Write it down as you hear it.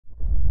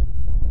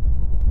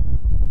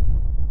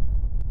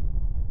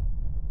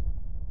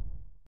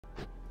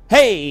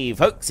Hey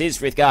folks, it's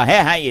Frithgar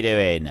here, how you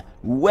doing?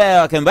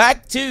 Welcome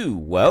back to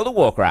World of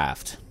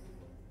Warcraft.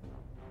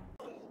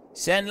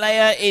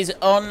 Senleia is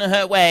on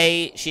her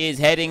way. She is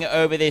heading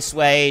over this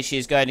way.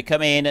 She's going to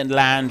come in and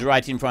land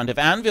right in front of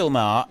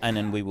Anvilmar, and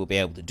then we will be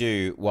able to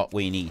do what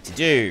we need to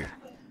do.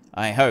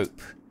 I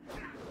hope.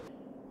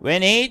 We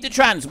need the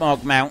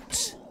Transmog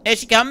mount. Here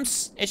she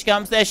comes. Here she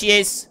comes. There she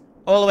is.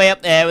 All the way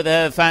up there with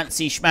her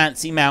fancy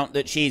schmancy mount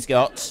that she's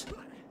got.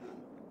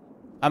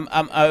 I'm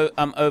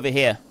over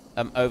here.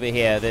 I'm over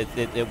here.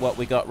 What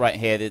we got right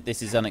here.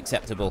 This is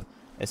unacceptable.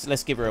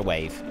 Let's give her a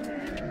wave.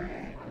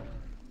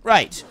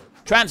 Right.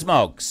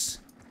 Transmogs.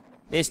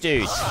 This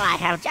dude. Oh, I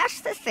have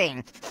just the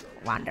thing,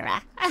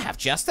 Wanderer. I have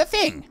just the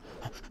thing.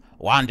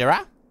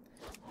 Wanderer.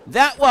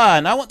 That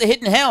one. I want the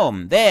hidden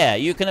helm. There.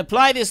 You can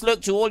apply this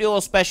look to all your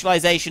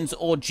specializations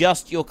or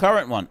just your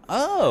current one.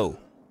 Oh.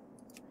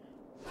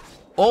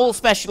 All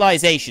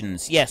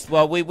specializations. Yes.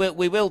 Well, we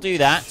will do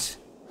that.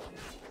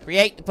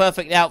 Create the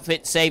perfect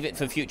outfit. Save it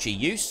for future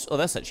use. Oh,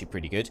 that's actually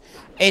pretty good.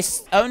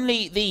 It's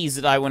only these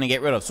that I want to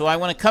get rid of. So I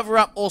want to cover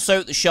up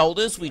also the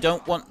shoulders. We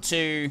don't want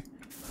to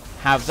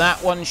have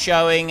that one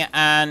showing,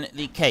 and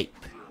the cape.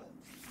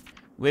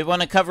 We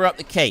want to cover up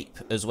the cape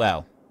as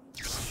well.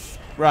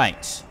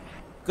 Right.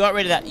 Got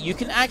rid of that. You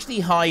can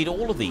actually hide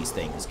all of these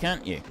things,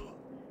 can't you?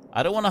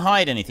 I don't want to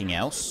hide anything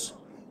else.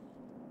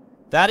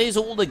 That is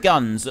all the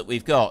guns that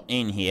we've got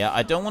in here.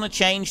 I don't want to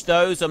change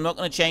those. I'm not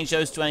going to change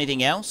those to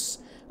anything else.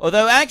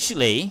 Although,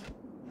 actually,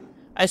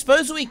 I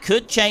suppose we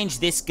could change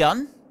this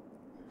gun.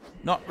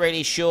 Not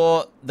really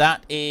sure.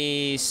 That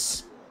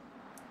is...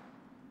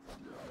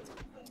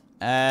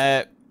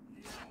 hang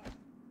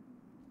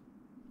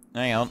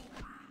on.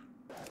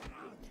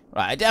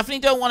 Right, I definitely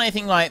don't want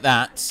anything like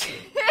that.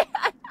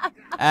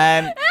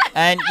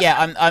 And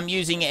yeah, I'm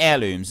using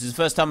heirlooms. This is the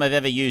first time I've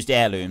ever used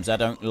heirlooms. I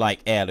don't like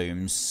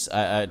heirlooms.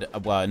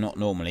 Well, not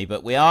normally,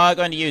 but we are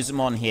going to use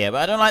them on here.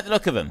 But I don't like the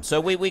look of them, so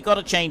we got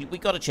to change. We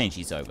got to change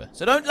these over.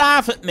 So don't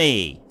laugh at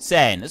me,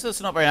 Sen.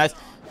 That's not very nice.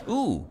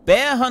 Ooh,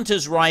 Bear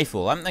Hunter's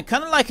rifle. I'm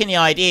kind of liking the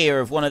idea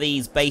of one of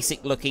these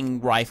basic-looking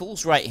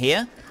rifles right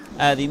here.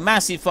 The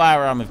massive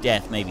firearm of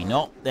death, maybe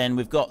not. Then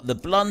we've got the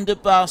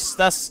blunderbuss.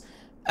 That's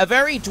a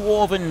very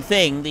dwarven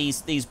thing,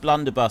 these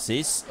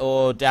blunderbusses,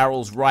 or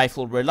Daryl's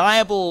rifle.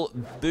 Reliable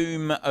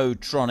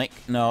boom-o-tronic.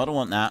 No, I don't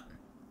want that.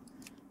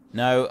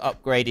 No,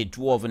 upgraded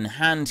dwarven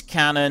hand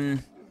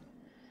cannon.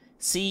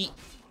 See,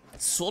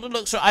 sort of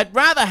looks right. I'd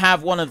rather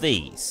have one of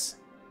these.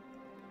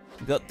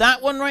 We've got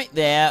that one right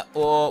there,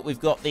 or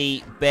we've got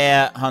the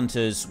Bear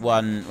Hunters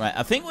one. Right,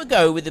 I think we'll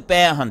go with the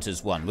Bear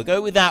Hunters one. We'll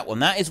go with that one.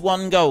 That is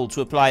 1 gold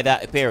to apply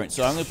that appearance,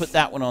 so I'm going to put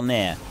that one on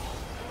there.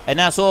 And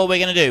that's all we're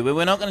going to do.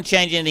 We're not going to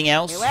change anything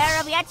else.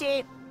 Beware of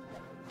Yeti.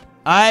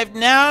 I've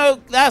now...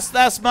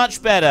 That's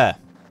much better.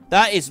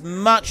 That is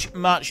much,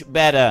 much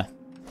better.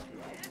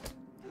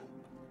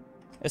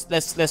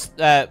 Let's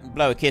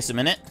blow a kiss a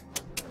minute.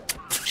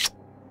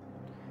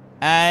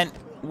 And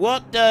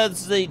what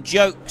does the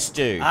jokes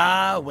do?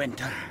 Ah,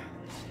 winter.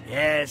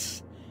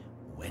 Yes,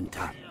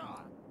 winter.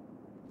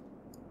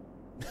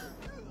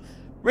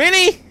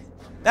 Really?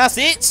 That's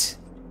it?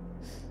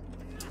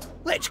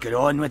 Let's get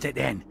on with it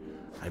then.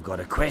 I've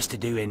got a quest to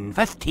do in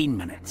 15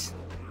 minutes.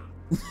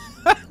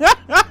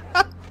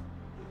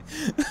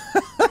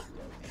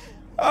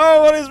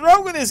 Oh, what is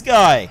wrong with this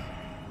guy?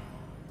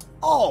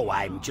 Oh,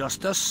 I'm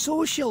just a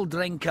social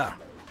drinker.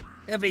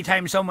 Every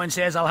time someone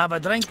says I'll have a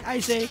drink, I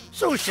say,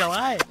 so shall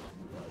I.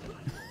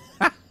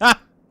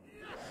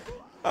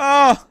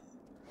 Oh,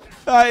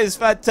 that is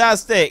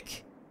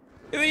fantastic.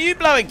 Who are you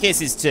blowing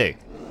kisses to?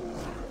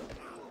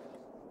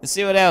 Let's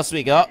see what else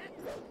we got.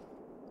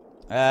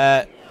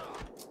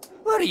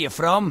 Where are you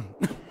from?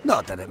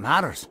 Not that it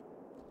matters.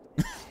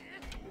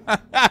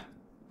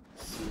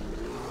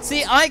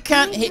 See, I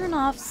can't hit...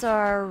 Turn-offs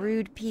are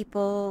rude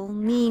people,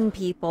 mean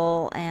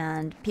people,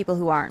 and people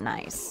who aren't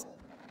nice.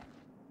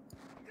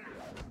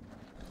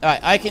 Alright,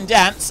 I can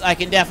dance. I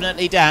can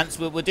definitely dance.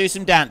 We'll do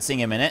some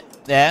dancing in a minute.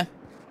 There.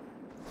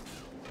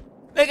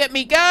 Look at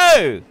me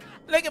go!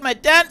 Look at my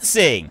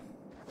dancing!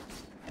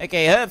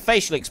 Okay, her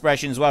facial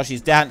expressions while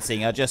she's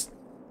dancing are just...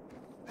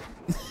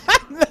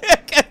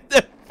 Look at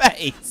the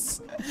face!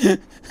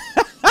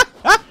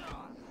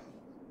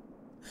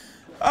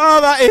 Oh,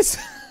 that is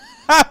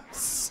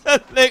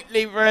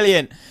absolutely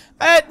brilliant.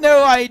 I had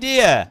no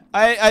idea.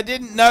 I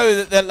didn't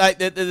know that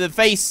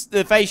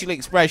the facial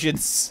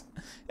expressions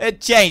had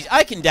changed.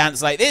 I can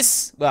dance like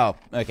this. Well,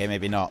 okay,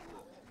 maybe not.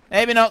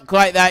 Maybe not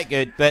quite that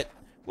good, but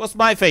what's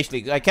my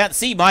facial? I can't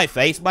see my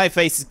face. My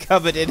face is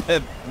covered in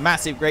a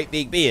massive, great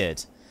big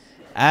beard.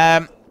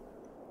 Let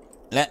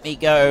me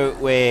go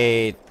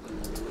with...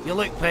 You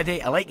look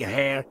pretty. I like your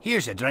hair.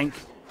 Here's a drink.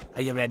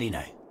 Are you ready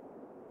now?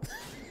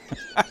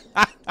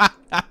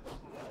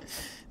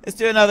 Let's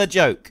do another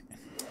joke.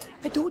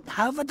 I don't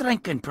have a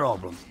drinking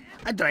problem.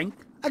 I drink,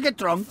 I get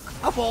drunk,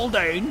 I fall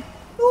down.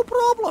 No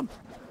problem.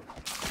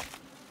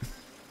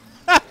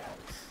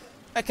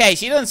 Okay,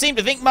 she doesn't seem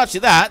to think much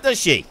of that, does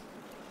she?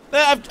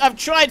 I've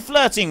tried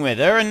flirting with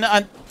her,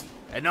 and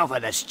Enough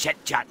of this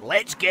chit-chat.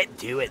 Let's get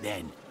to it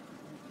then.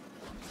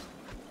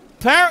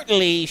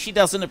 apparently she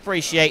doesn't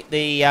appreciate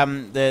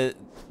the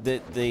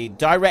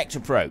direct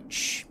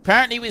approach.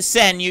 Apparently with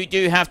Sen, you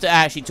do have to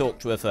actually talk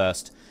to her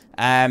first.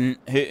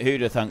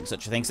 Who'd have thunk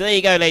such a thing? So there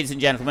you go, ladies and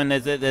gentlemen.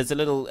 There's a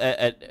little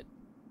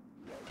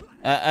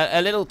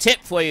a little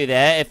tip for you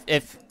there.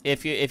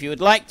 If you would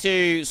like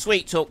to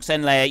sweet talk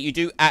Senleia, you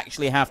do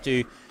actually have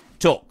to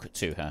talk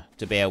to her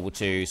to be able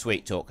to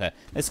sweet talk her.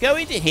 Let's go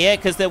into here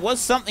because there was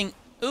something.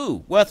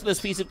 Ooh,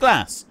 worthless piece of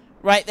glass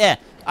right there.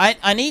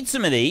 I need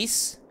some of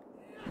these.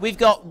 We've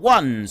got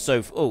one,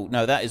 so... Oh,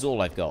 no, that is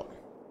all I've got.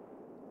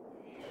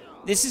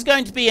 This is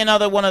going to be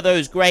another one of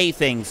those grey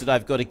things that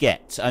I've got to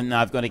get. And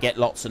I've got to get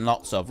lots and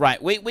lots of.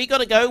 Right, we got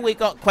to go. We've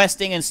got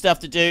questing and stuff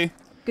to do.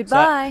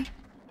 Goodbye.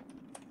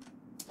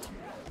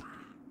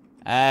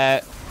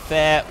 So,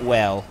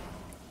 farewell.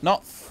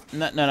 Not...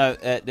 No.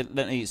 Let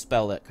me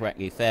spell that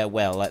correctly.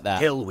 Farewell, like that.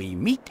 Till we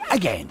meet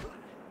again.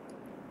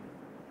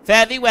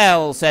 Fare thee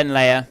well,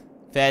 Senleia.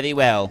 Fare thee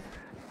well.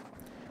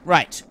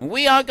 Right,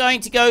 we are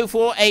going to go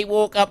for a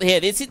walk up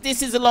here. This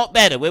is a lot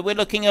better. We're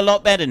looking a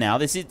lot better now.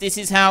 This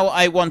is how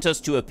I want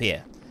us to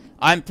appear.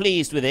 I'm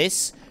pleased with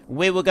this.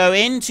 We will go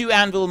into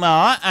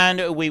Anvilmar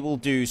and we will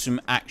do some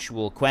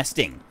actual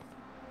questing.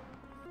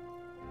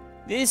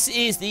 This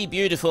is the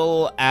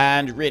beautiful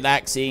and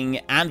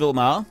relaxing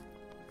Anvilmar.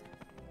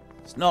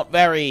 It's not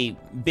very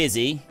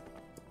busy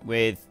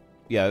with,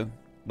 you know,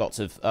 lots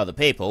of other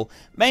people,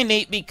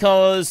 mainly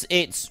because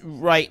it's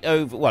right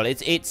over, well,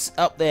 it's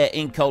up there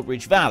in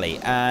Coldridge Valley,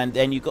 and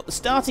then you've got the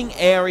starting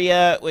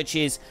area, which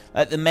is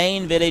the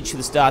main village.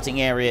 The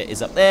starting area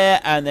is up there,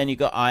 and then you've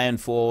got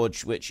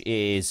Ironforge, which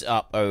is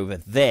up over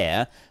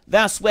there.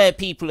 That's where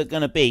people are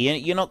going to be.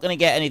 You're not going to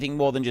get anything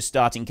more than just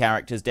starting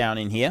characters down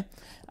in here.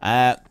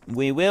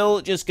 We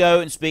will just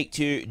go and speak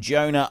to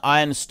Jonah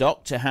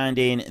Ironstock to hand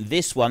in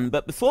this one,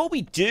 but before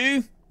we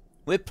do,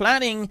 we're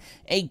planning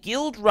a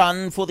guild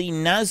run for the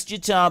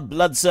Nazjatar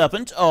Blood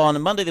Serpent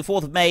on Monday the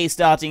 4th of May,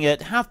 starting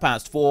at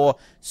 4:30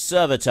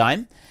 server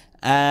time.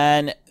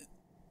 And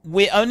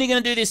we're only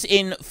going to do this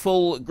in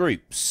full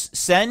groups.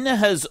 Sen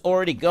has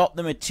already got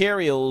the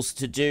materials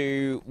to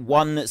do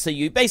one. So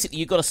you've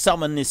got to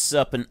summon this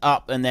serpent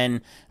up, and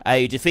then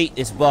you defeat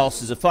this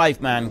boss as a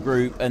 5-man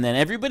group, and then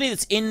everybody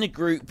that's in the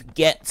group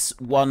gets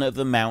one of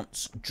the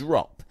mounts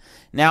drop.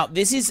 Now,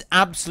 this is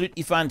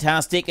absolutely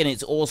fantastic, and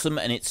it's awesome,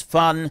 and it's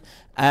fun.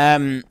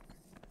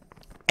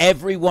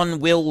 Everyone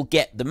will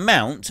get the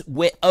mount.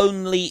 We're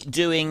only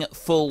doing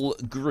full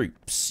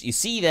groups. You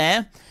see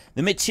there?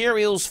 The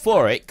materials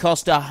for it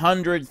cost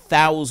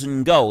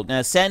 100,000 gold.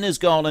 Now, Sen has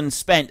gone and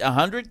spent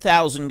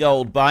 100,000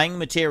 gold buying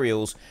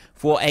materials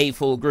for a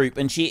full group,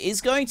 and she is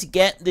going to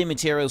get the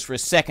materials for a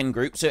second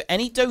group. So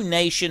any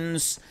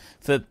donations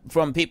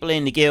from people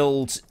in the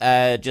guild,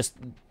 just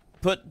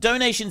put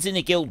donations in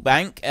the guild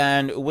bank,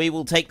 and we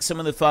will take some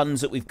of the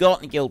funds that we've got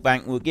in the guild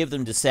bank. We'll give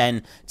them to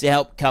Sen to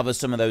help cover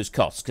some of those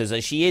costs,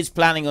 because she is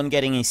planning on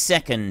getting a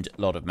second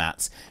lot of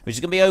mats, which is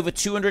going to be over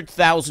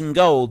 200,000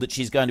 gold that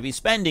she's going to be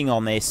spending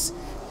on this,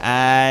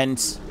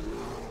 and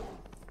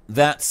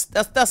that's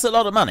a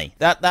lot of money.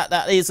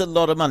 That is a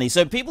lot of money.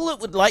 So people that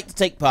would like to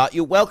take part,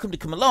 you're welcome to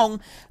come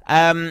along.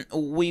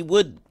 We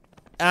would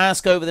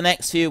ask over the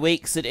next few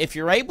weeks that if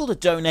you're able to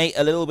donate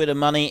a little bit of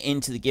money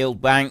into the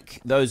guild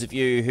bank, those of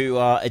you who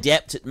are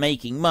adept at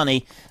making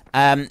money,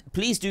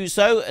 please do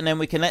so, and then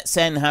we can let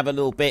Sen have a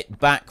little bit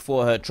back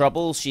for her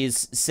troubles.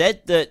 She's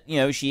said that, you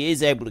know, she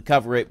is able to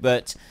cover it,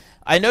 but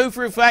I know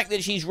for a fact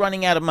that she's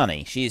running out of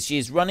money.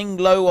 She's running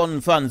low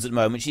on funds at the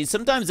moment. She's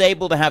sometimes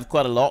able to have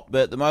quite a lot,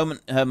 but at the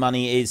moment her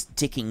money is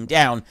ticking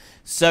down.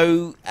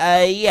 So,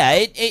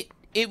 yeah,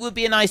 it would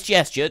be a nice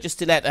gesture just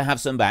to let her have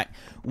some back.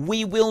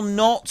 We will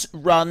not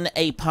run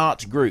a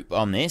part group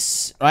on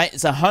this, right?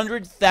 It's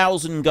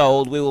 100,000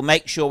 gold. We will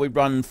make sure we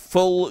run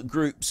full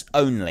groups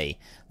only.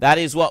 That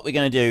is what we're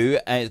going to do.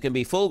 It's going to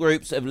be full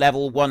groups of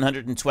level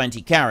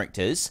 120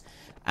 characters.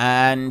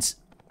 And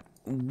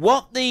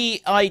what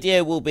the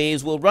idea will be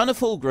is we'll run a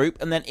full group,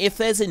 and then if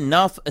there's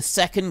enough, a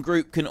second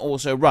group can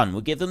also run.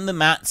 We'll give them the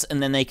mats,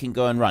 and then they can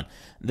go and run.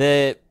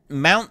 The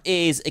mount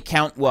is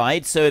account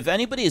wide, so if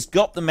anybody has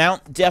got the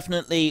mount,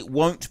 definitely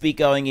won't be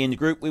going in the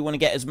group. We want to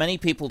get as many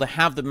people to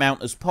have the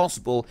mount as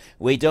possible.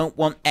 We don't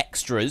want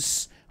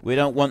extras. We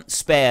don't want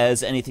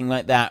spares, anything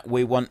like that.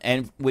 We want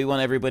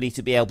everybody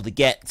to be able to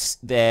get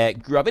their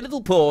grubby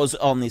little paws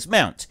on this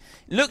mount.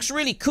 It looks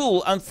really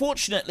cool.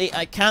 Unfortunately,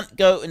 I can't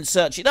go and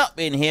search it up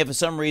in here. For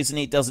some reason,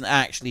 it doesn't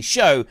actually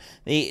show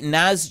the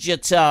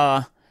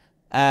Nazjatar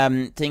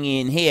thingy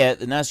in here,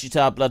 the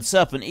Nazjatar Blood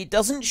Serpent. It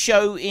doesn't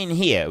show in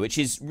here, which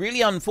is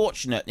really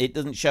unfortunate. It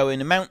doesn't show in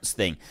the mounts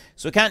thing,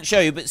 so I can't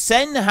show you, but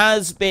Sen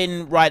has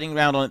been riding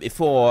around on it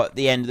before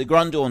the end of the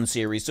Grundorn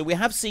series, so we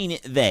have seen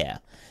it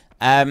there.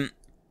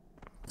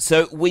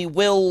 So we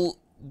will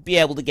be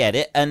able to get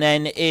it. And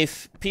then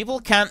if people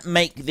can't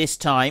make this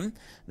time,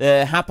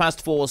 the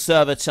 4:30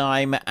 server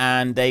time,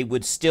 and they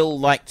would still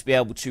like to be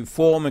able to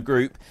form a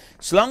group,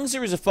 so long as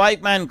there is a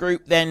 5-man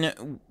group,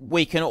 then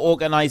we can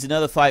organize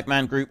another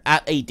 5-man group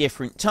at a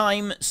different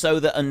time so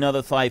that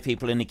another 5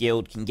 people in the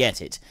guild can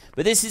get it.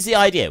 But this is the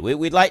idea.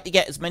 We'd like to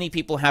get as many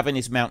people having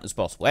this mount as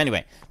possible.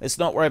 Anyway, let's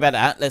not worry about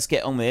that. Let's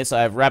get on with this.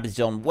 I have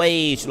rabbited on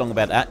way too long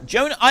about that.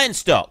 Joan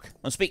Ironstock,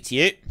 I'll speak to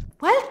you.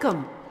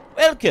 Welcome.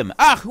 Welcome.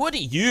 Ah, what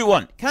do you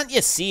want? Can't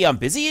you see I'm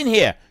busy in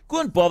here? Go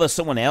and bother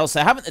someone else.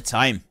 I haven't the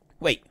time.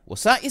 Wait,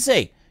 what's that you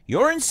say?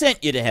 Yoren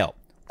sent you to help.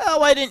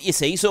 Oh, why didn't you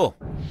say so?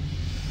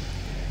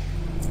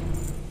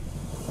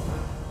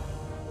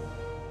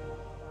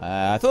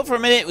 I thought for a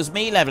minute it was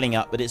me leveling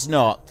up, but it's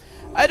not.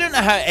 I don't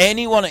know how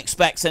anyone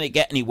expects to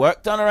get any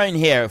work done around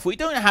here if we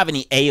don't have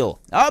any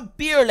ale. Our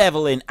beer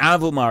level in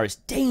Thelsamar is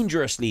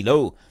dangerously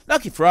low.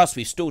 Lucky for us,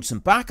 we've stowed some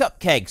backup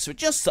kegs for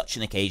just such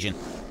an occasion.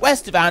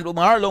 West of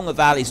Thelsamar, along the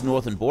valley's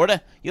northern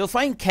border, you'll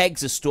find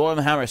kegs of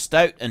Stormhammer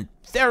Stout and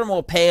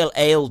Thelsamar Pale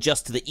Ale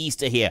just to the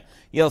east of here.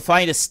 You'll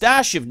find a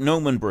stash of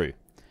Gnomon Brew.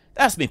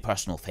 That's my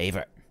personal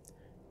favourite.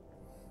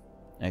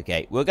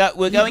 Okay, we'll go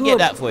and get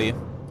that for you.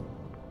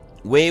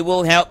 We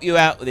will help you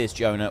out with this,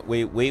 Jonah.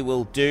 We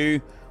will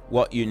do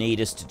what you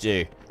need us to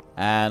do.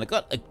 And I've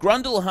got a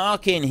Grundle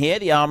Harkin here,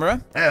 the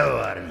armourer. How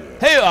are you?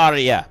 How are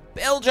you?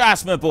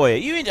 Beldrast, my boy, are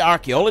you into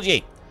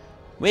archaeology?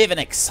 We have an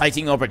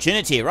exciting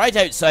opportunity right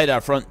outside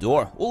our front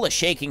door. All the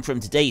shaking from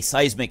today's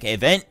seismic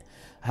event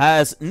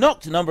has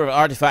knocked a number of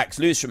artifacts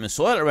loose from the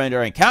soil around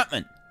our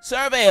encampment.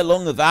 Survey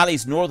along the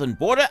valley's northern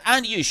border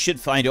and you should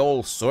find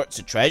all sorts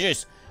of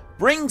treasures.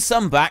 Bring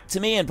some back to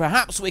me and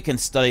perhaps we can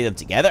study them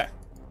together.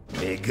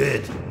 Very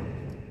good.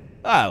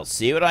 I'll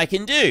see what I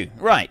can do.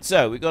 Right,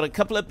 so we've got a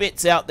couple of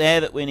bits out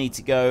there that we need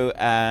to go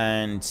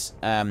and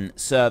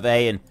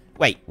survey. And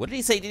wait, what did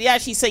he say? Did he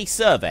actually say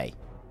survey?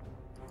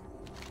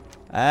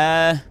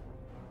 Yada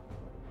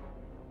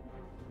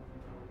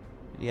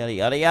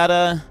yada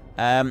yada.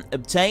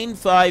 Obtain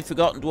 5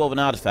 forgotten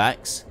dwarven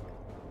artifacts.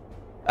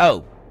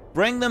 Oh,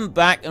 bring them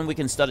back and we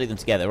can study them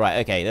together. Right,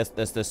 okay,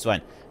 that's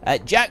fine.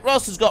 Jack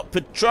Ross has got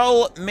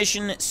patrol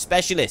mission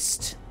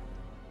specialist.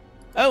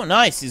 Oh,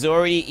 nice.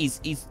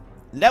 He's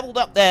leveled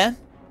up there.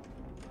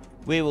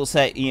 We will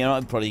say, you know,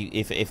 probably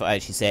if I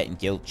actually say it in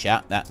guild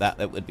chat,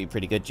 that would be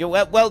pretty good.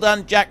 Well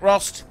done, Jack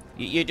Rost.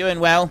 You're doing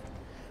well.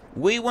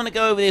 We want to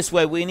go over this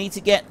way. We need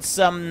to get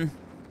some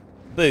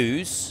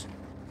booze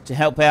to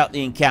help out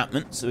the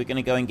encampment. So we're going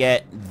to go and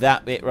get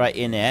that bit right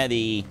in there.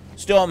 The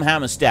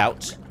Stormhammer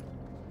Stout.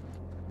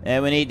 We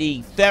need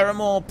the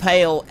Thelsamar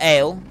Pale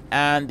Ale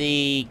and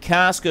the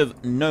Cask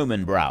of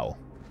Gnomon Brow.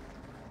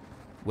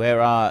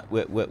 Where are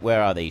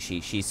they?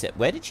 She said.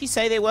 Where did she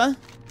say they were?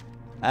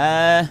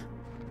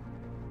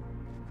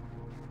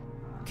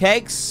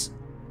 Kegs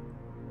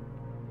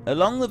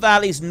along the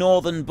valley's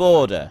northern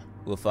border.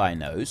 We'll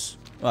find those.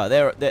 Well,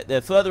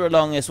 they're further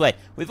along this way.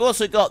 We've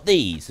also got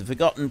these, the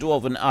forgotten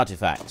dwarven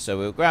artifacts. So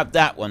we'll grab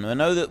that one. I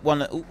know that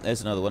one. Oh,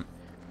 there's another one.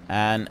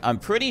 And I'm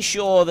pretty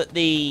sure that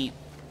the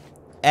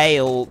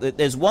ale.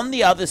 There's one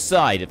the other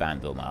side of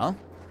Thelsamar.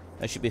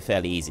 That should be a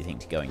fairly easy thing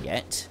to go and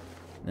get.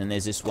 And then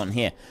there's this one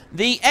here.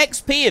 The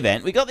XP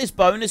event, we got this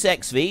bonus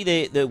XV,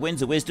 the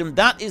Winds of Wisdom.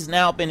 That has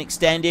now been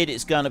extended.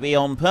 It's going to be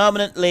on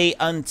permanently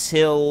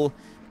until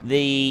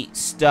the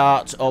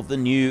start of the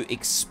new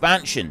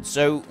expansion.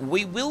 So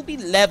we will be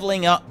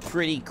leveling up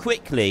pretty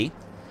quickly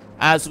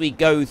as we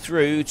go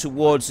through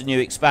towards the new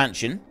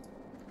expansion.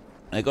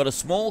 I've got a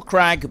small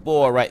crag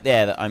boar right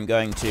there that I'm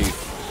going to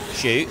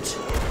shoot.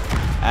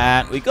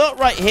 And we got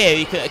right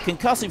here, a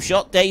concussive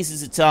shot,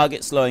 dazes the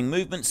target, slowing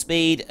movement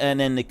speed, and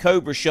then the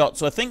cobra shot.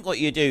 So I think what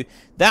you do,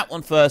 that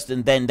one first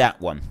and then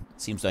that one.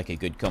 Seems like a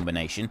good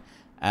combination.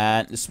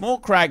 And the small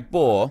crag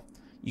boar,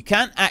 you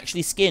can't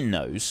actually skin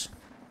those.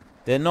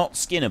 They're not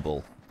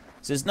skinnable.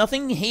 So there's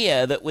nothing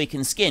here that we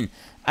can skin.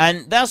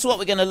 And that's what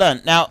we're going to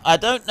learn. Now, I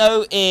don't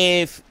know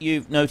if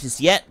you've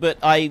noticed yet, but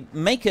I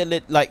make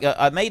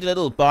I made a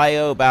little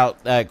bio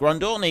about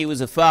Grundle, and he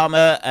was a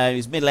farmer, he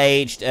was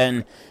middle-aged,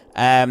 and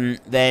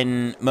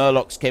then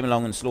Murlocs came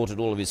along and slaughtered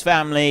all of his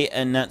family,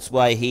 and that's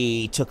why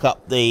he took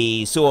up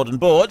the sword and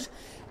board.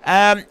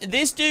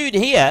 This dude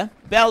here,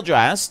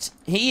 Beldrast,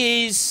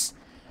 he is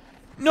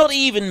not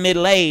even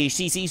middle-aged.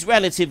 He's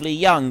relatively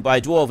young by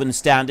Dwarven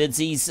standards.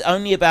 He's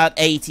only about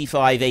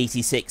 85,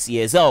 86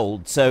 years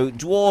old. So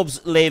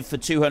Dwarves live for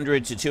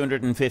 200 to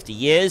 250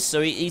 years.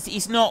 So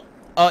he's not.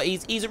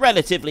 He's a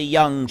relatively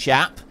young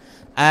chap.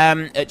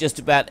 Just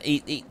about.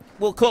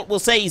 We'll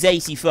say he's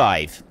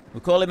 85.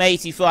 We'll call him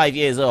 85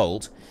 years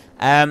old.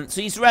 So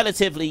he's a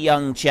relatively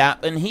young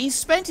chap, and he's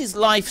spent his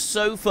life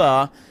so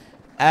far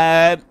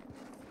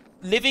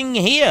living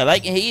here.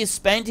 Like, he has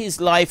spent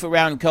his life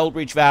around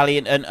Coldbridge Valley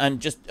and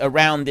just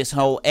around this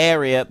whole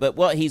area. But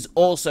what he's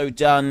also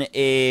done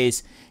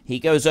is he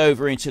goes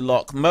over into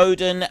Loch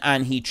Moden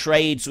and he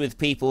trades with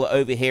people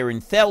over here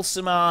in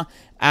Thelsamar.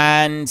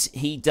 And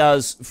he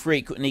does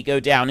frequently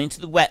go down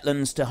into the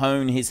wetlands to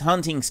hone his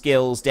hunting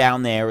skills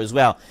down there as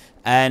well.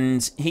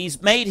 And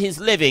he's made his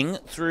living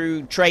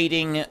through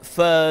trading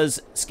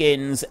furs,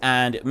 skins,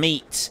 and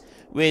meat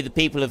with the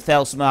people of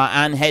Thelsamar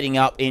and heading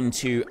up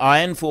into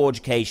Ironforge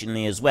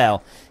occasionally as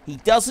well. He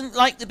doesn't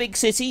like the big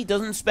city,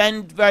 doesn't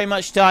spend very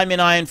much time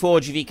in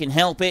Ironforge if he can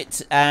help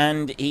it,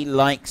 and he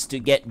likes to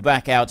get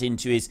back out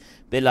into his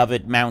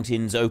beloved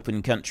mountains,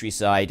 open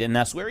countryside, and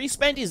that's where he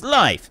spent his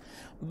life.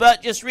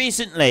 But just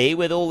recently,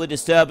 with all the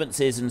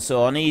disturbances and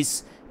so on,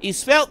 he's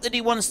felt that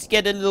he wants to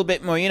get a little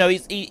bit more. You know,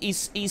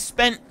 he's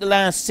spent the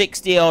last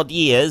 60-odd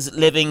years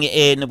living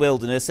in the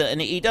wilderness,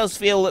 and he does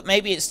feel that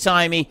maybe it's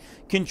time he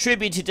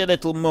contributed a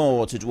little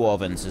more to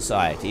Dwarven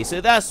society. So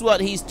that's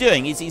what he's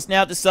doing. He's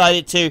now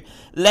decided to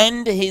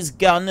lend his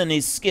gun and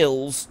his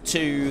skills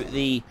to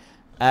the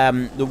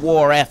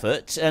war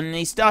effort, and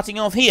he's starting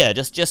off here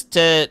just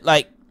to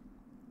like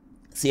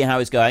see how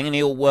he's going, and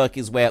he'll work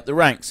his way up the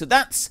ranks. So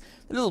that's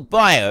a little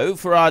bio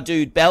for our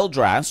dude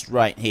Beldrast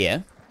right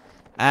here.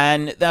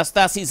 And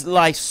that's his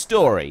life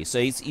story.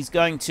 So he's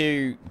going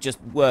to just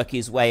work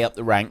his way up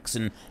the ranks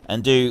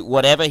and do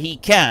whatever he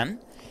can.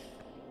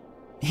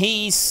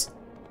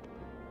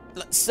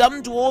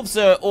 Some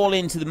dwarves are all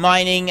into the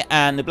mining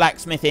and the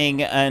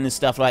blacksmithing and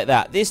stuff like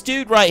that. This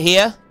dude right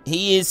here,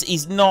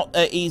 he's not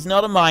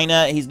a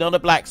miner, he's not a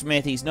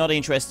blacksmith, he's not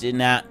interested in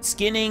that.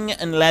 Skinning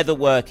and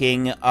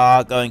leatherworking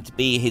are going to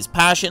be his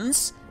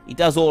passions. He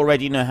does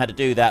already know how to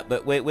do that,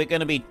 but we're going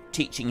to be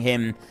teaching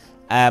him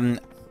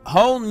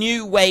whole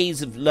new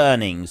ways of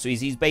learning. So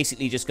he's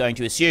basically just going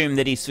to assume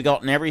that he's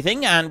forgotten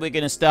everything, and we're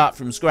going to start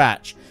from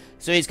scratch.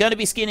 So he's going to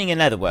be skinning and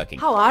leatherworking.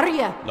 How are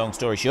you? Long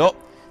story short.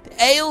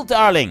 The ale,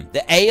 darling.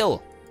 The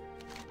ale.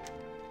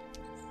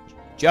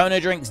 Jonah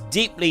drinks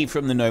deeply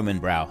from the gnomon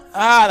brow.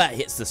 Ah, that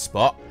hits the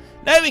spot.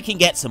 Now we can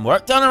get some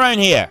work done around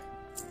here.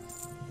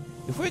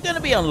 If we're going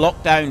to be on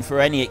lockdown for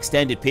any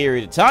extended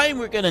period of time,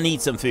 we're going to need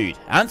some food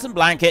and some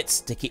blankets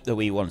to keep the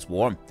wee ones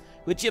warm.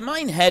 Would you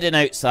mind heading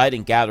outside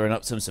and gathering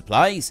up some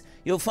supplies?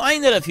 You'll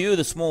find that a few of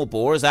the small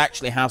boars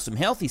actually have some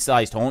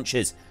healthy-sized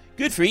haunches.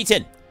 Good for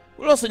eating.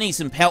 We'll also need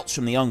some pelts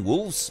from the young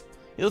wolves.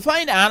 You'll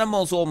find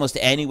animals almost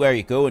anywhere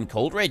you go in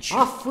Coldridge.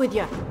 Off with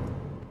you.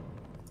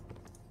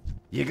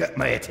 You got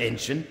my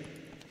attention?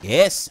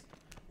 Yes.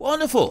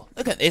 Wonderful.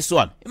 Look at this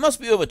one. It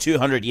must be over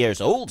 200 years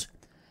old.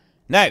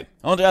 Now,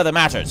 on to other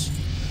matters.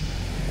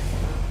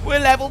 We're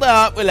leveled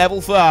up. We're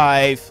level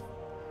 5.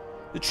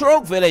 The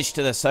Trogg village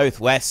to the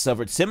southwest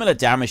suffered similar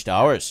damage to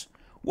ours.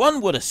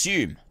 One would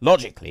assume,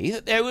 logically,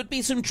 that there would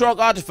be some Trogg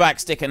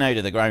artifacts sticking out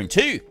of the ground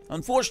too.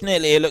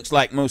 Unfortunately, it looks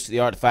like most of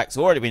the artifacts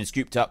have already been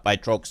scooped up by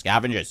Trogg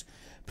scavengers.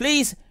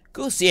 Please,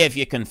 go see if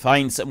you can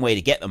find some way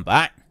to get them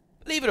back.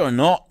 Believe it or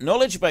not,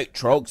 knowledge about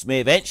Troggs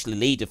may eventually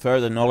lead to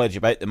further knowledge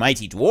about the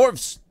mighty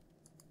dwarves.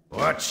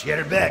 Watch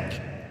your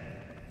back.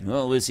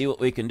 Well, we'll see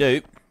what we can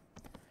do.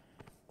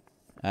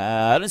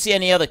 I don't see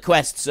any other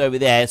quests over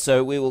there,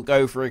 so we will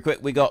go for a quick...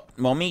 We got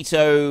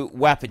Momito,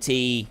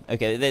 Wapiti...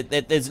 Okay,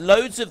 there's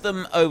loads of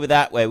them over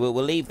that way. We'll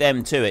leave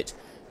them to it.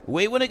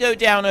 We want to go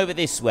down over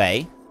this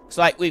way. Looks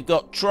like we've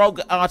got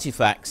Trogg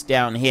artifacts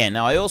down here.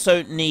 Now, I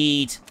also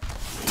need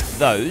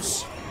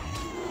those.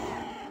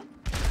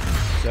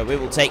 So we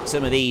will take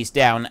some of these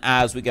down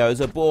as we go. There's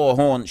a boar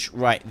haunch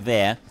right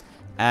there.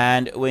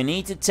 And we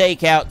need to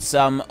take out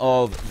some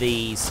of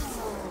these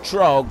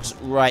Troggs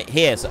right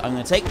here. So I'm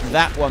going to take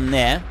that one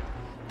there.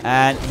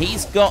 And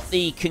he's got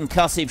the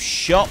concussive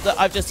shot that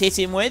I've just hit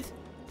him with.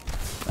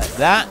 Like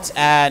that.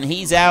 And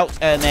he's out.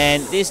 And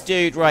then this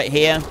dude right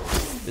here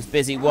is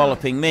busy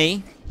walloping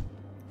me.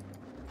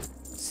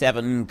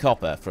 7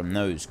 copper from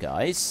those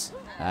guys.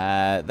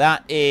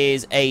 That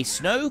is a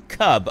snow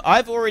cub.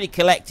 I've already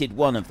collected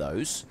one of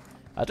those.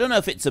 I don't know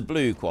if it's a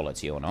blue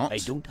quality or not. I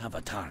don't have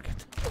a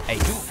target. I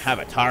don't have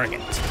a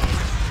target.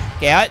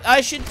 Okay, I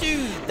should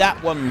do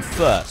that one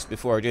first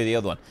before I do the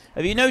other one.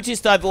 Have you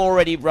noticed I've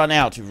already run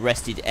out of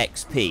rested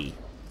XP?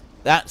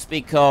 That's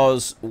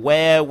because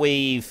where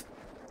we've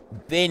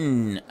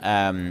been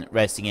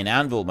resting in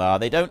Anvilmar,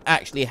 they don't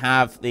actually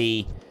have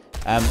the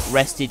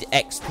rested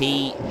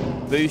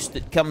XP boost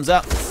that comes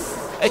up.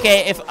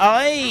 Okay, if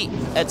I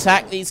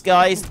attack these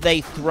guys,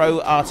 they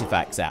throw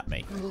artifacts at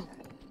me.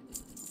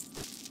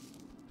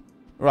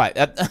 Right,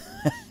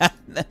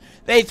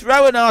 they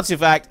throw an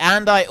artifact,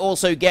 and I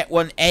also get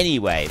one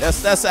anyway.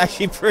 That's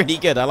actually pretty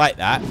good. I like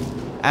that.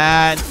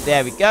 And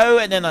there we go,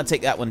 and then I'll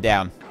take that one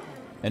down.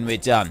 And we're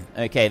done.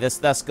 Okay,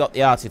 that's got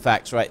the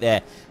artifacts right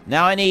there.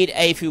 Now I need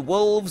a few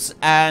wolves,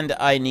 and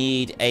I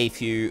need a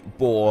few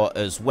boar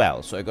as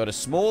well. So I've got a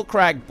small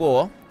crag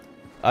boar.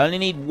 I only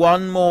need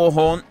one more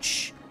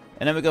haunch,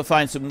 and then we're going to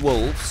find some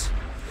wolves.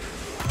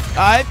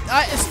 I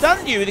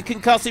stunned you with a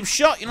concussive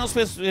shot. You're not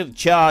supposed to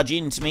charge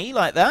into me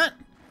like that.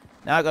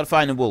 Now I've got to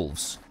find the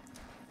wolves.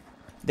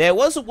 There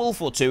was a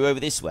wolf or two over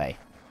this way.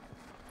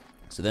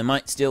 So there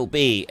might still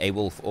be a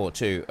wolf or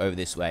two over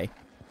this way.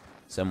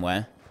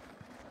 Somewhere.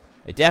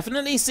 I've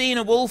definitely seen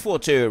a wolf or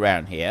two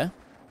around here.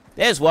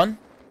 There's one.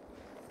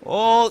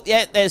 Oh,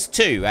 yeah, there's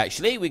two,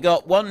 actually. We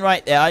got one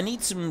right there. I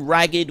need some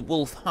ragged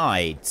wolf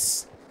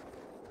hides.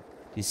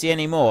 Do you see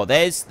any more?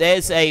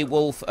 There's a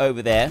wolf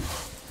over there.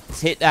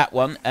 Let's hit that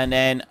one. And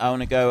then I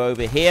want to go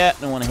over here.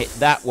 And I want to hit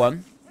that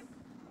one.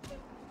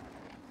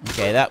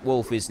 Okay, that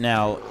wolf is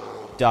now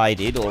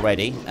died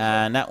already.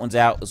 And that one's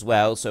out as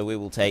well. So we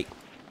will take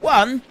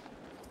one.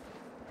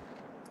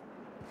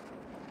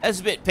 That's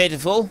a bit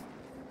pitiful.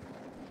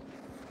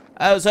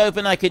 I was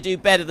hoping I could do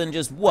better than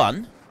just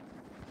one.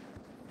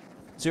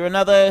 Is there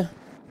another?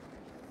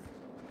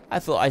 I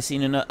thought I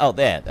seen another. Oh,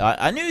 there.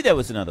 I knew there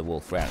was another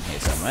wolf around here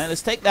somewhere.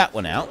 Let's take that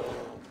one out.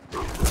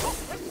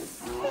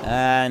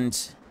 And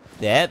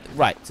there.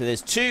 Right. So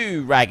there's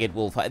two ragged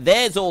wolf.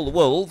 There's all the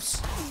wolves.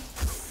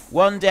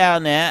 One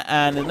down there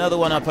and another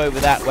one up over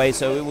that way.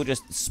 So we will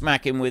just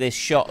smack him with this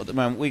shot at the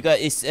moment. We've got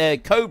this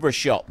cobra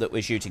shot that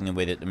we're shooting them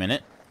with at the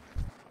minute.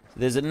 So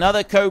there's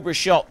another cobra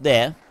shot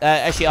there.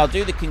 Actually, I'll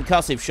do the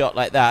concussive shot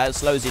like that. It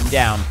slows him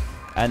down.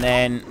 And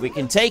then we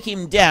can take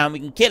him down. We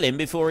can kill him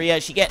before he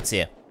actually gets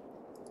here.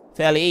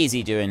 Fairly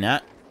easy doing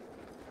that.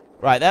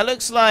 Right, that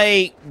looks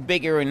like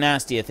bigger and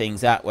nastier things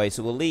that way.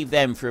 So we'll leave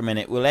them for a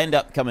minute. We'll end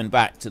up coming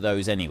back to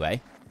those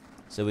anyway.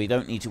 So we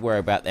don't need to worry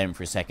about them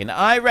for a second.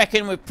 I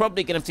reckon we're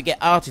probably going to have to get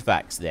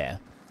artifacts there.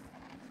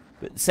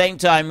 But at the same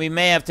time, we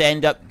may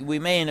end up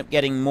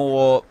getting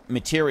more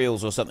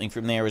materials or something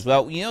from there as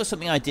well. You know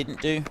something I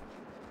didn't do?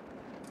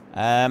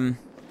 Oh,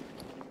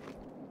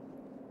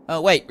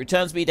 wait.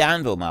 Returns me to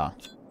Anvilmar.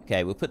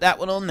 Okay, we'll put that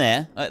one on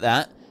there, like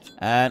that.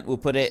 And we'll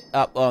put it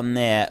up on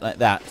there, like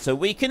that. So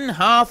we can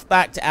half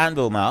back to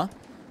Anvilmar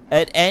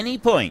at any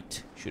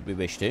point, should we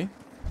wish to.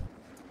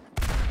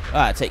 Alright,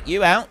 I'll take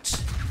you out.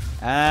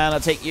 And I'll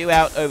take you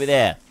out over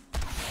there.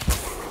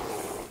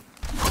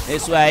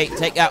 This way,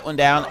 take that one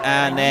down,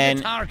 and then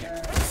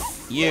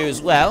you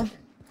as well.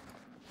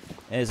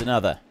 There's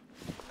another.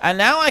 And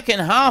now I can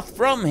half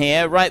from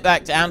here right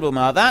back to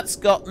Anvilmar. That's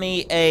got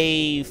me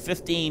a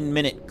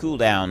 15-minute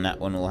cooldown, that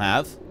one will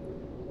have.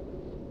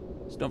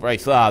 It's not very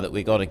far that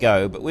we got to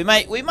go, but we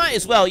might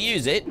as well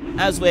use it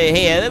as we're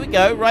here. There we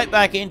go, right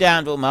back into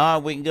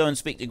Anvilmar. We can go and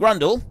speak to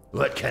Grundle.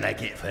 What can I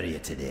get for you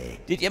today?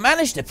 Did you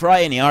manage to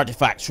pry any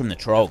artifacts from the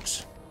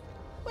trogs?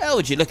 Well,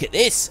 would you look at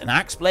this? An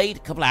axe blade,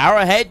 a couple of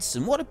arrowheads,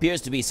 and what appears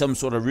to be some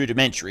sort of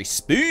rudimentary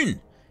spoon.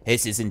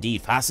 This is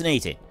indeed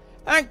fascinating.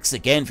 Thanks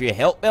again for your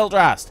help,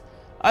 Beldrast.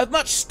 I've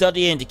much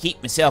studying to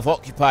keep myself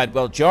occupied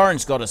while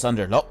Jorn's got us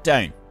under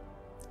lockdown.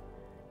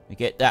 We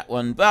get that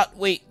one, but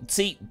we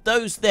see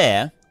those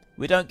there.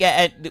 We don't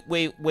get.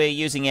 We're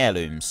using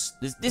heirlooms.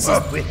 This is.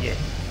 With you.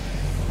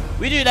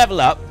 We do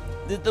level up.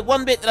 The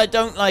one bit that I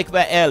don't like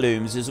about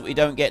heirlooms is that we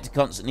don't get to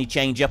constantly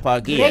change up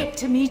our gear. Great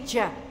to meet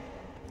you.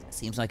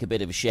 Seems like a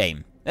bit of a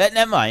shame.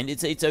 Never mind.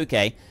 It's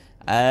okay.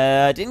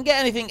 Didn't get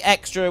anything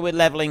extra with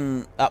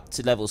leveling up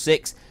to level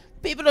 6.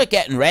 People are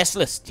getting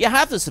restless. Do you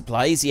have the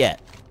supplies yet?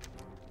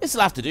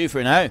 This'll have to do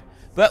for now.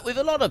 But we've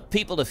a lot of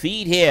people to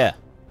feed here.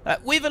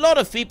 But we've got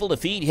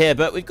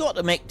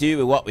to make do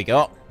with what we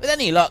got. With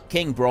any luck,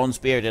 King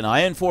Bronzebeard and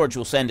Ironforge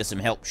will send us some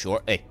help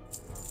shortly.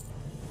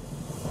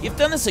 You've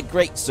done us a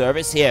great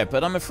service here,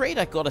 but I'm afraid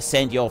I've got to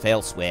send you off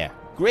elsewhere.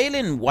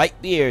 Graylin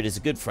Whitebeard is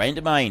a good friend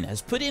of mine,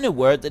 has put in a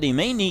word that he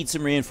may need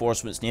some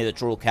reinforcements near the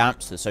troll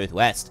camps to the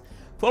southwest.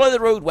 Follow the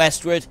road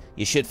westward,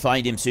 you should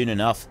find him soon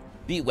enough.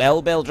 Be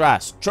well,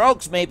 Beldrast.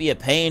 Trogs may be a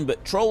pain,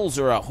 but trolls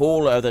are a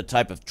whole other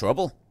type of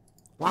trouble.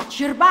 Watch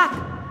your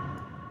back.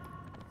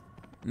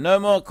 No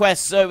more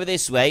quests over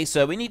this way,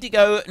 so we need to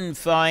go and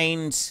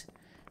find...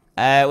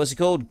 what's it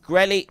called?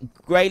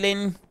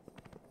 Graylin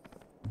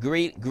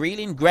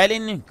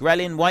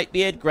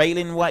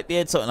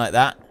Whitebeard, something like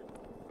that.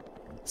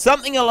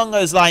 Something along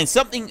those lines.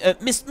 Something,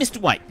 Mr.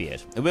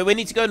 Whitebeard. We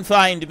need to go and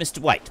find Mr.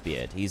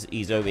 Whitebeard.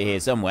 He's over here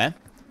somewhere.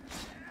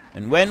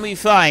 And when we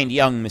find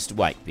young Mr.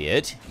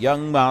 Whitebeard,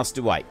 young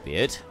Master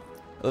Whitebeard,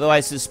 although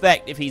I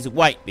suspect if he's a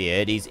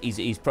Whitebeard,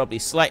 he's probably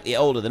slightly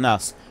older than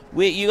us.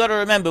 You got to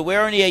remember,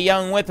 we're only a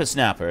young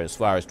whippersnapper as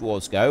far as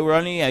dwarves go. We're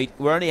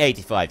only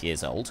 85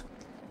 years old.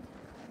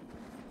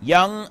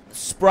 Young,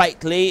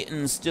 sprightly,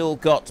 and still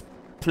got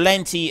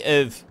plenty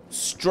of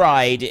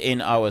stride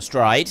in our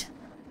stride.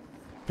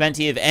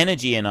 Plenty of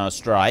energy in our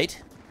stride.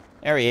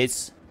 There he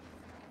is.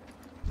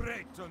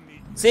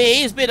 See,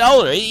 he's a bit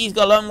older. He's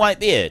got a long white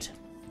beard.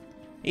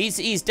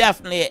 He's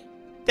definitely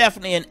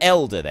an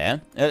elder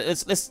there.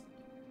 Let's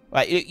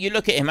right. You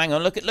look at him. Hang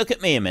on. Look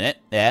at me a minute.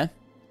 There.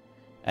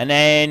 And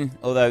then,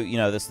 although you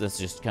know that's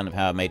just kind of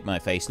how I made my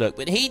face look,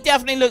 but he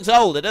definitely looks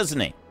older, doesn't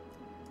he?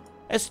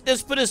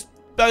 Let's put us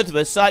both of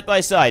us side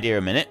by side here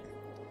a minute.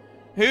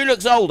 Who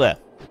looks older?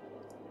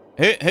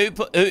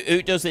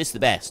 Who does this the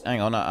best? Hang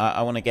on,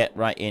 I want to get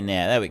right in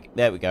there.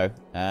 There we go.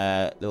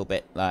 A little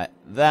bit like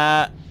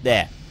that.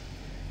 There.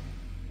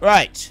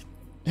 Right.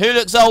 Who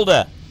looks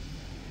older?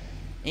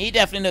 He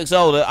definitely looks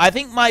older. I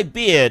think my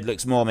beard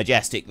looks more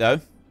majestic, though.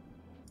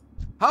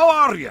 How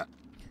are you?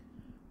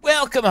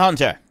 Welcome,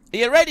 Hunter. Are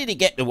you ready to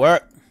get to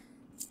work?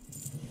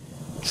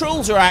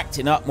 Trolls are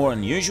acting up more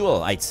than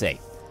usual, I'd say.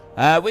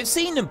 We've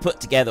seen them put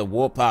together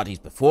war parties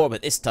before,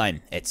 but this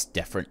time it's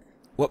different.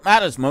 What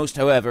matters most,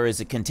 however, is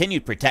the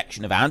continued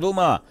protection of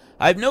Thelsamar.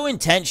 I have no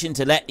intention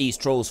to let these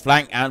trolls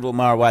flank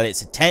Thelsamar while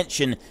its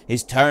attention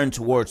is turned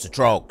towards the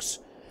trogs.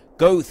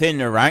 Go thin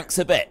their ranks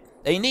a bit.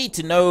 They need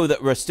to know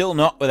that we're still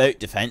not without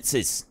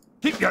defences.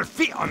 Keep your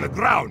feet on the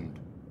ground.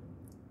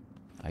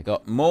 I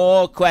got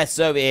more quests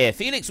over here.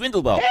 Felix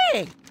Windelbolt.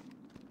 Hey!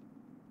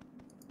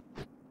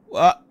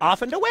 What?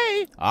 Off and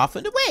away. Off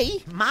and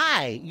away?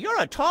 My,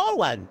 you're a tall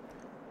one.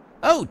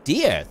 Oh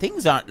dear,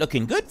 things aren't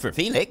looking good for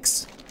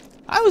Felix.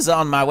 I was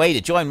on my way to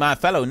join my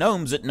fellow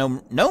gnomes at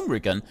Dun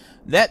Morogh,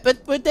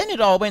 but then it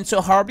all went so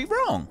horribly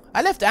wrong.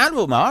 I left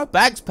Thelsamar,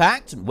 bags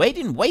packed, and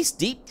wading waist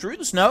deep through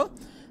the snow.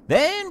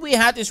 Then we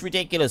had this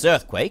ridiculous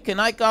earthquake,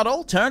 and I got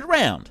all turned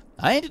around.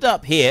 I ended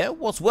up here.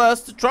 What's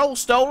worse, the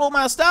trolls stole all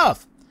my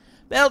stuff.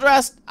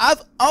 Beldrast,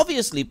 I've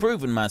obviously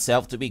proven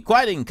myself to be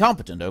quite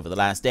incompetent over the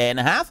last day and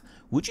a half.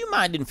 Would you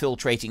mind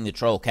infiltrating the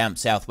troll camp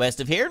southwest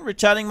of here and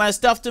returning my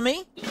stuff to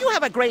me? You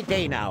have a great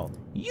day now.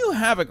 You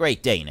have a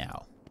great day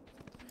now.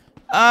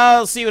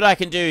 I'll see what I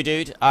can do,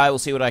 dude. I will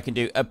see what I can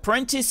do.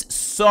 Apprentice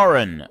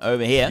Soren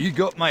over here. You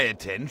got my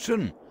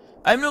attention.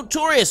 I'm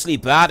notoriously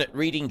bad at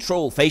reading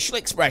troll facial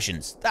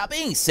expressions. That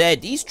being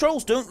said, these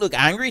trolls don't look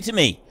angry to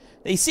me.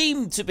 They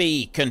seem to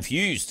be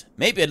confused,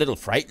 maybe a little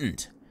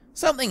frightened.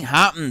 Something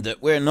happened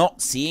that we're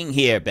not seeing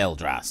here,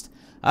 Beldrast.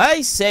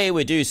 I say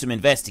we do some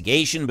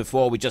investigation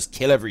before we just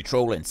kill every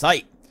troll in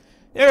sight.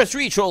 There are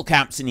 3 troll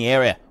camps in the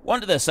area,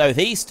 one to the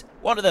southeast,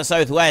 one to the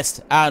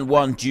southwest, and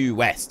one due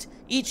west.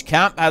 Each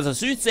camp has a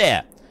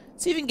soothsayer.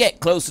 See if you can get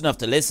close enough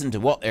to listen to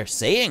what they're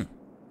saying.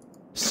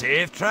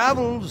 Safe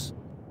travels.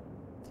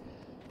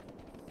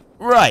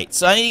 Right,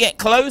 so I need to get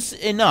close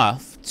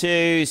enough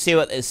to see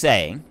what they're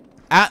saying.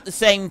 At the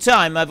same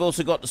time, I've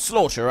also got to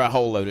slaughter a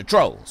whole load of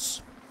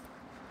trolls.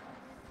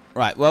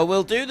 Right, well,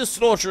 we'll do the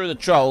slaughter of the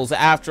trolls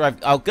after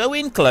I'll go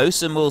in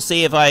close and we'll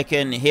see if I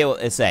can hear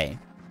what they're saying.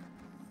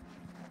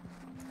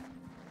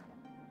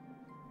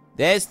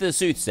 There's the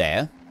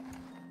soothsayer.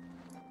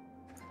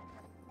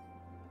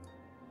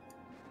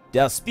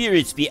 The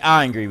spirits be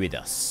angry with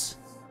us.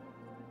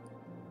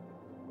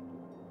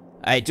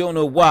 I don't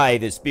know why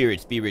the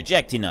spirits be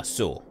rejecting us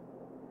so.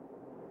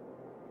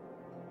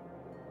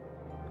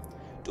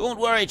 Don't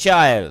worry,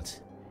 child.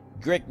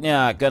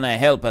 Grickna gonna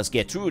help us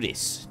get through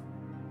this.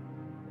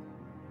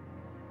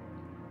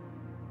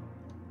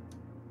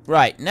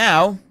 Right,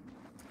 now,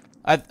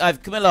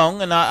 I've come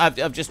along and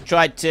I've just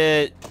tried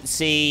to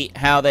see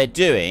how they're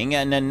doing,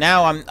 and then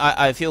now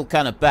I feel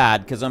kind of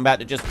bad because I'm about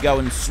to just go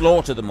and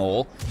slaughter them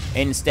all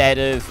instead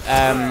of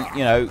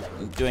you know,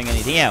 doing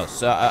anything else.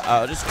 So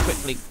I'll just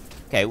quickly.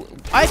 Okay,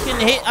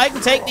 I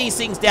can take these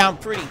things down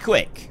pretty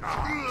quick.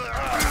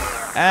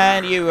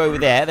 And you over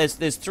there,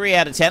 there's 3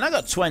 out of 10. I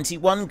got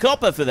 21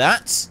 copper for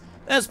that.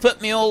 That's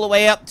put me all the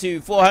way up to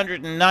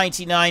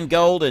 499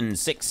 gold and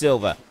 6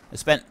 silver.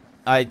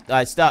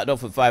 I started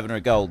off with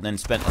 500 gold and then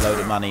spent a load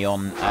of money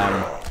on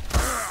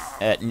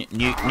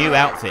new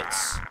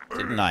outfits,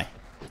 didn't I?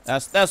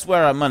 That's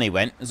where our money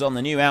went, was on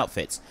the new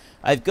outfits.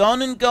 I've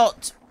gone and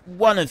got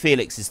one of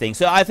Felix's things.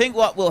 So I think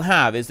what we'll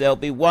have is there'll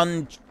be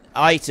one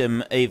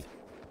item of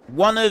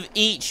one of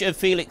each of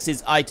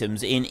Felix's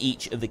items in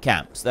each of the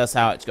camps. That's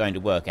how it's going to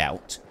work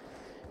out.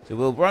 So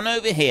we'll run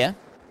over here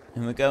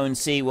and we'll go and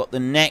see what the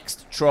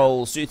next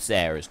troll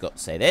soothsayer has got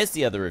to say. There's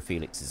the other of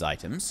Felix's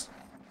items.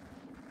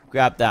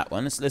 Grab that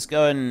one. Let's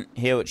go and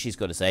hear what she's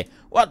got to say.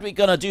 What are we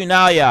gonna do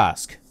now, you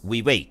ask?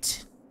 We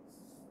wait.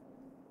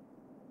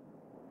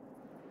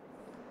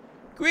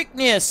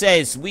 Gricknir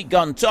says we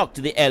gonna talk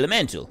to the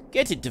elemental.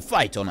 Get it to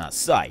fight on our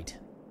side.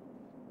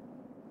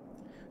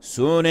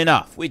 Soon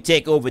enough, we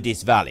take over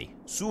this valley.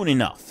 Soon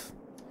enough.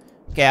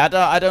 Okay,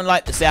 I don't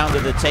like the sound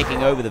of the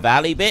taking over the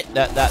valley bit.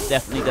 That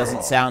definitely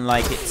doesn't sound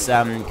like it's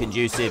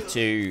conducive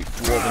to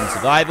Dwarven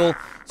survival.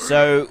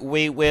 So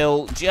we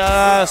will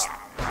just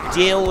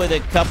deal with a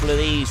couple of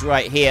these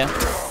right here.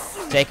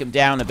 Take them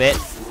down a bit.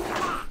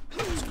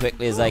 As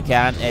quickly as I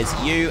can. As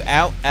you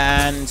out,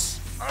 and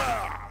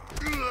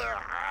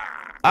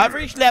I've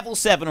reached level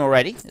 7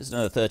 already. There's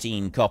another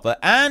 13 copper.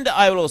 And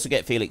I will also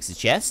get Felix's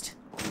chest.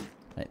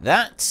 Like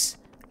that.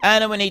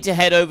 And then we need to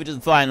head over to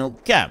the final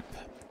camp.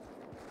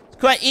 It's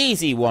quite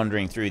easy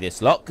wandering through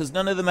this lot, because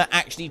none of them are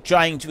actually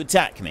trying to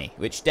attack me,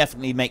 which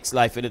definitely makes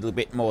life a little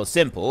bit more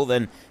simple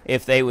than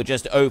if they were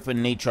just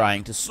openly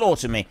trying to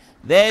slaughter me.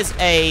 There's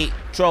a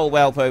troll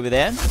whelp over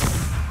there.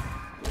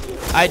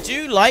 I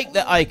do like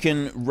that I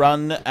can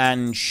run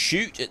and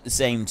shoot at the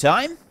same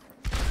time.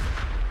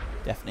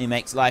 Definitely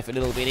makes life a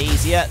little bit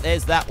easier.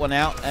 There's that one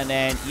out, and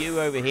then you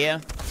over here.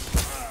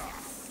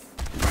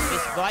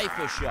 This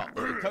Viper shot,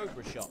 or the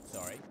Cobra shot,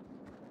 sorry.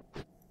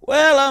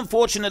 Well,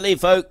 unfortunately,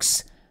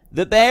 folks,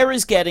 the bear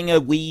is getting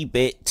a wee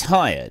bit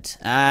tired,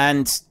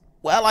 and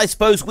well, I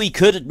suppose we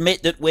could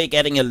admit that we're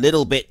getting a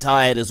little bit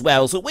tired as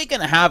well, so we're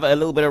going to have a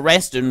little bit of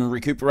rest and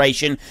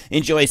recuperation,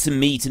 enjoy some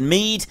meat and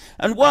mead,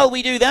 and while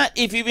we do that,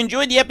 if you've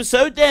enjoyed the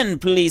episode, then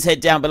please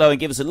head down below and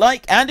give us a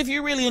like, and if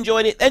you really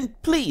enjoyed it, then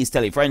please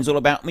tell your friends all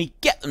about me,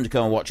 get them to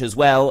come and watch as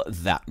well,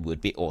 that would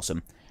be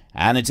awesome.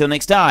 And until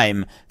next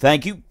time,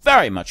 thank you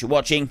very much for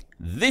watching,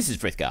 this is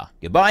Frithgar,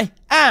 goodbye,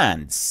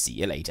 and see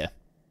you later.